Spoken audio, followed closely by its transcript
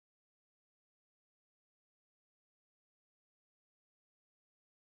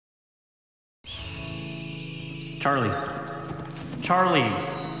Charlie. Charlie.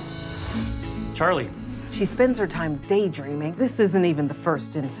 Charlie. She spends her time daydreaming. This isn't even the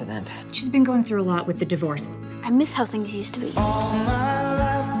first incident. She's been going through a lot with the divorce. I miss how things used to be. All my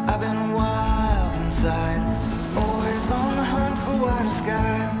life, I've been wild inside. Always on the hunt for wider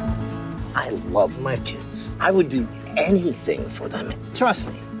skies. I love my kids. I would do anything for them. Trust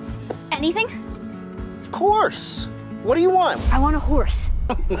me. Anything? Of course. What do you want? I want a horse.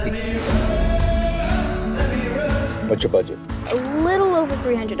 What's your budget? A little over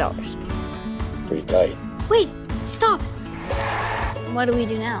 $300. Pretty tight. Wait, stop. What do we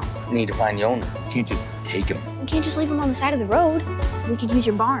do now? Need to find the owner. You can't just take him. We can't just leave him on the side of the road. We could use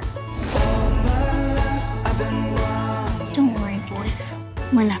your barn. Don't worry, boy.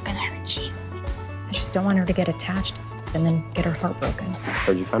 We're not gonna hurt you. I just don't want her to get attached and then get her heart broken.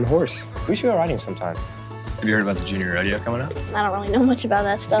 Heard you found a horse. We should go riding sometime. Have you heard about the junior rodeo coming up? I don't really know much about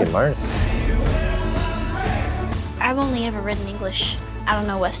that stuff. You can learn. I've only ever ridden English. I don't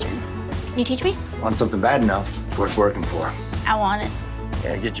know Western. Can you teach me? Want something bad enough, it's worth working for. I want it.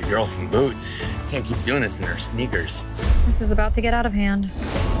 Gotta get your girl some boots. Can't keep doing this in her sneakers. This is about to get out of hand.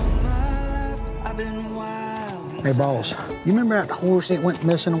 Hey, boss, you remember that horse that went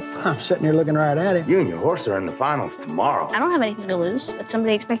missing? I'm sitting here looking right at it. You and your horse are in the finals tomorrow. I don't have anything to lose, but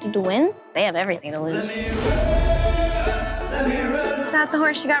somebody expected to win, they have everything to lose. Is that the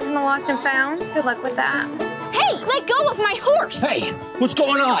horse you got from the Lost and Found? Good luck with that. Hey, let go of my horse! Hey, what's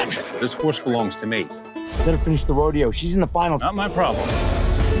going on? This horse belongs to me. Let her finish the rodeo. She's in the finals. Not my problem.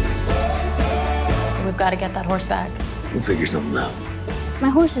 We've got to get that horse back. We'll figure something out. My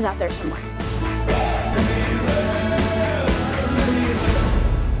horse is out there somewhere.